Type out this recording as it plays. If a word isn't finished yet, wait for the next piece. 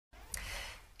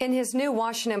In his new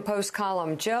Washington Post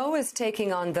column, Joe is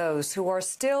taking on those who are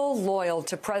still loyal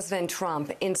to President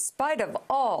Trump in spite of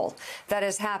all that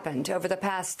has happened over the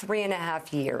past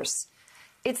 3.5 years.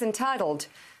 It's entitled,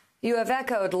 "You Have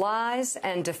Echoed Lies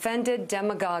and Defended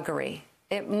Demagoguery.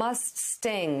 It Must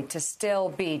Sting to Still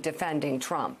Be Defending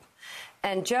Trump."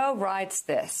 And Joe writes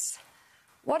this: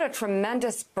 "What a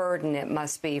tremendous burden it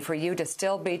must be for you to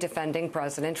still be defending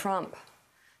President Trump.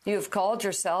 You've called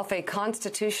yourself a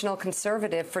constitutional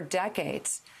conservative for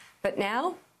decades, but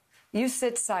now you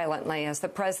sit silently as the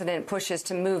president pushes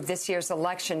to move this year's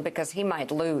election because he might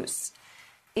lose.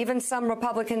 Even some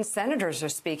Republican senators are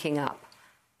speaking up.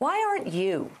 Why aren't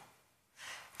you?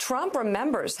 Trump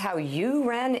remembers how you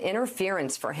ran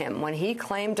interference for him when he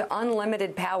claimed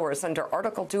unlimited powers under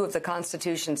Article 2 of the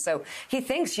Constitution, so he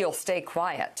thinks you'll stay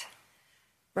quiet.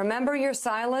 Remember your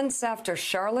silence after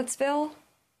Charlottesville?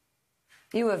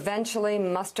 You eventually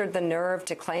mustered the nerve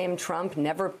to claim Trump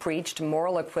never preached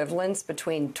moral equivalence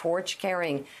between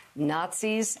torch-carrying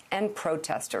Nazis and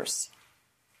protesters.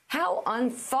 How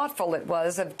unthoughtful it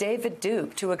was of David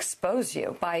Duke to expose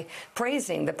you by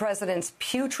praising the president's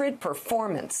putrid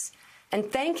performance and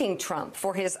thanking Trump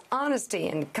for his honesty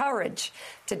and courage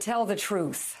to tell the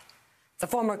truth. The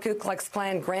former Ku Klux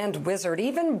Klan Grand Wizard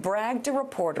even bragged to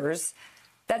reporters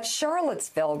that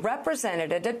Charlottesville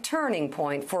represented a turning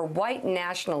point for white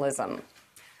nationalism.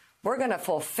 We're going to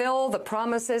fulfill the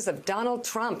promises of Donald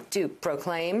Trump, Duke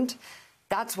proclaimed.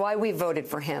 That's why we voted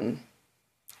for him.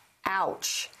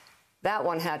 Ouch. That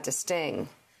one had to sting.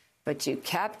 But you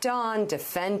kept on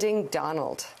defending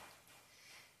Donald.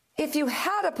 If you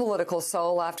had a political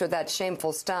soul after that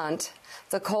shameful stunt,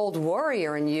 the cold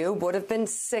warrior in you would have been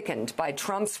sickened by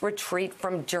Trump's retreat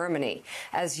from Germany,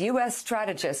 as U.S.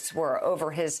 strategists were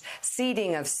over his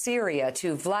ceding of Syria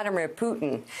to Vladimir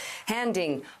Putin,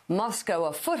 handing Moscow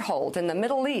a foothold in the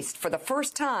Middle East for the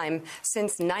first time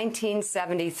since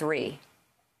 1973.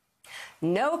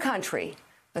 No country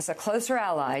was a closer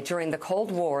ally during the Cold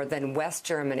War than West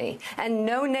Germany, and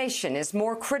no nation is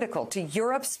more critical to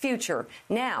Europe's future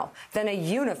now than a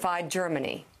unified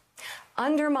Germany.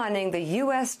 Undermining the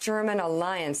U.S.-German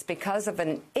alliance because of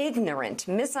an ignorant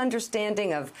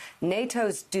misunderstanding of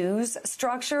NATO's dues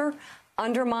structure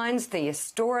undermines the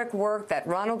historic work that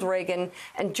Ronald Reagan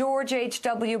and George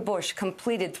H.W. Bush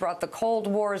completed throughout the Cold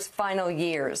War's final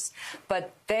years.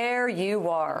 But there you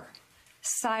are,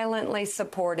 silently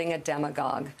supporting a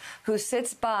demagogue who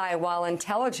sits by while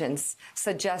intelligence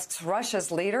suggests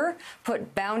Russia's leader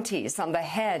put bounties on the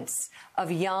heads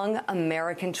of young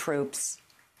American troops.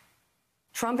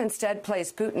 Trump instead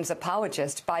plays Putin's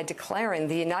apologist by declaring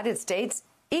the United States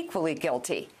equally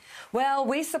guilty. Well,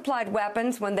 we supplied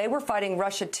weapons when they were fighting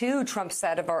Russia too, Trump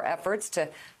said of our efforts to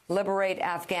liberate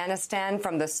Afghanistan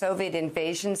from the Soviet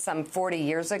invasion some 40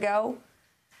 years ago.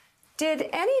 Did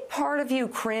any part of you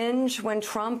cringe when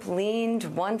Trump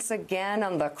leaned once again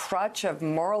on the crutch of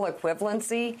moral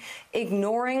equivalency,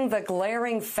 ignoring the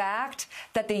glaring fact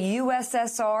that the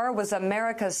USSR was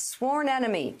America's sworn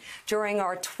enemy during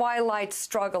our twilight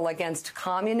struggle against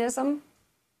communism?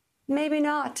 Maybe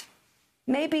not.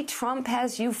 Maybe Trump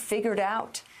has you figured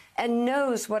out and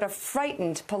knows what a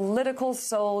frightened political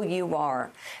soul you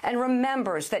are, and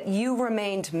remembers that you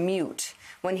remained mute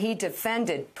when he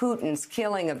defended Putin's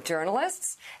killing of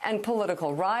journalists and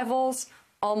political rivals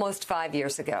almost 5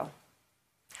 years ago.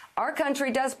 Our country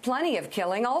does plenty of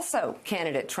killing also,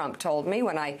 candidate Trump told me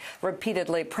when I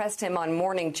repeatedly pressed him on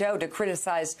Morning Joe to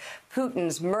criticize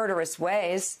Putin's murderous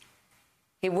ways.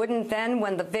 He wouldn't then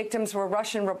when the victims were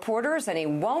Russian reporters, and he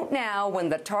won't now when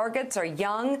the targets are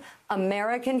young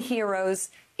American heroes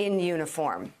in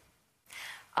uniform.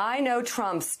 I know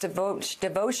Trump's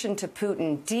devotion to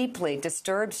Putin deeply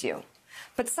disturbs you,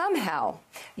 but somehow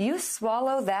you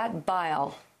swallow that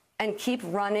bile and keep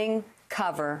running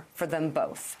cover for them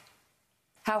both.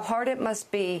 How hard it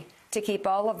must be to keep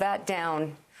all of that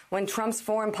down when Trump's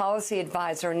foreign policy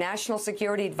advisor, national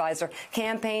security advisor,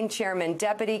 campaign chairman,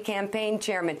 deputy campaign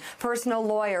chairman, personal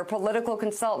lawyer, political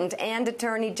consultant, and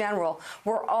attorney general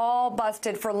were all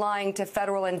busted for lying to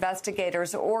federal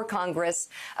investigators or Congress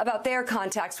about their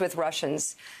contacts with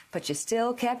Russians. But you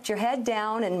still kept your head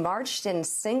down and marched in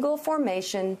single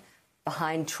formation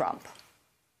behind Trump.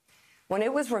 When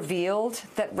it was revealed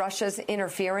that Russia's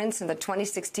interference in the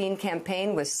 2016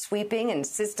 campaign was sweeping and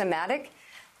systematic,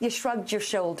 you shrugged your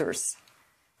shoulders.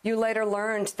 You later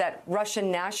learned that Russian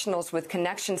nationals with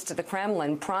connections to the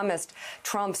Kremlin promised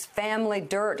Trump's family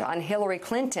dirt on Hillary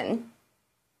Clinton,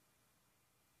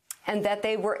 and that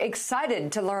they were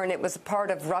excited to learn it was a part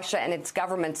of Russia and its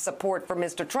government's support for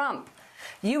Mr. Trump.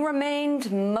 You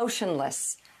remained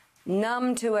motionless,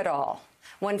 numb to it all,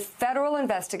 when federal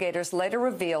investigators later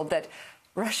revealed that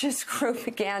Russia's group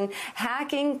began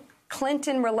hacking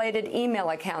Clinton-related email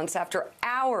accounts after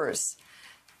hours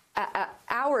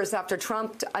after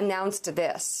Trump announced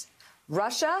this.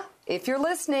 Russia, if you're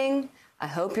listening, I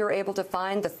hope you're able to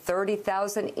find the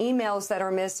 30,000 emails that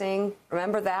are missing.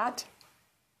 Remember that?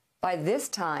 By this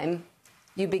time,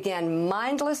 you began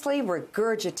mindlessly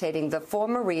regurgitating the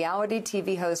former reality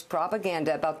TV host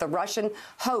propaganda about the Russian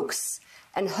hoax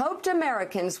and hoped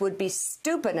Americans would be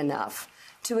stupid enough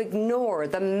to ignore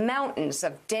the mountains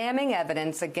of damning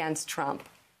evidence against Trump.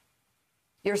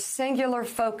 Your singular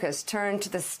focus turned to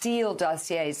the Steele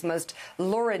dossier's most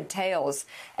lurid tales,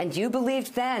 and you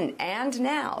believed then and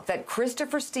now that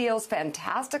Christopher Steele's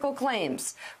fantastical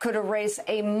claims could erase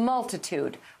a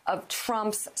multitude of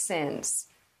Trump's sins.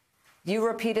 You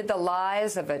repeated the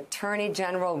lies of Attorney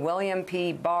General William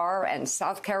P. Barr and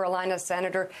South Carolina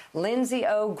Senator Lindsey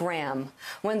O. Graham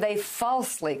when they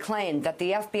falsely claimed that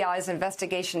the FBI's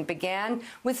investigation began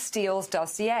with Steele's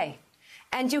dossier.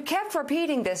 And you kept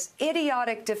repeating this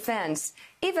idiotic defense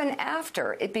even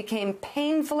after it became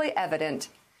painfully evident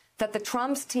that the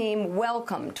Trump's team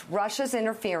welcomed Russia's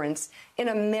interference in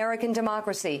American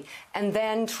democracy and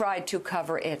then tried to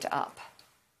cover it up.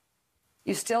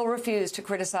 You still refuse to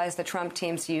criticize the Trump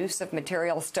team's use of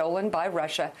material stolen by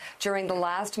Russia during the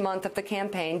last month of the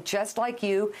campaign, just like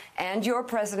you and your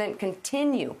president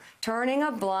continue turning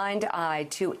a blind eye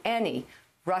to any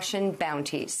Russian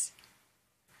bounties.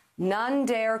 None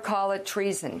dare call it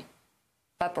treason,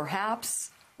 but perhaps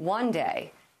one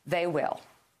day they will.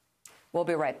 We'll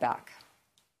be right back.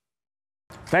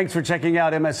 Thanks for checking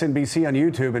out MSNBC on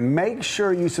YouTube, and make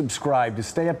sure you subscribe to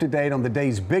stay up to date on the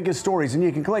day's biggest stories. And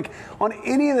you can click on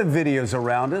any of the videos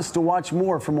around us to watch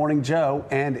more from Morning Joe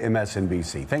and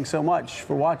MSNBC. Thanks so much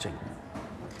for watching.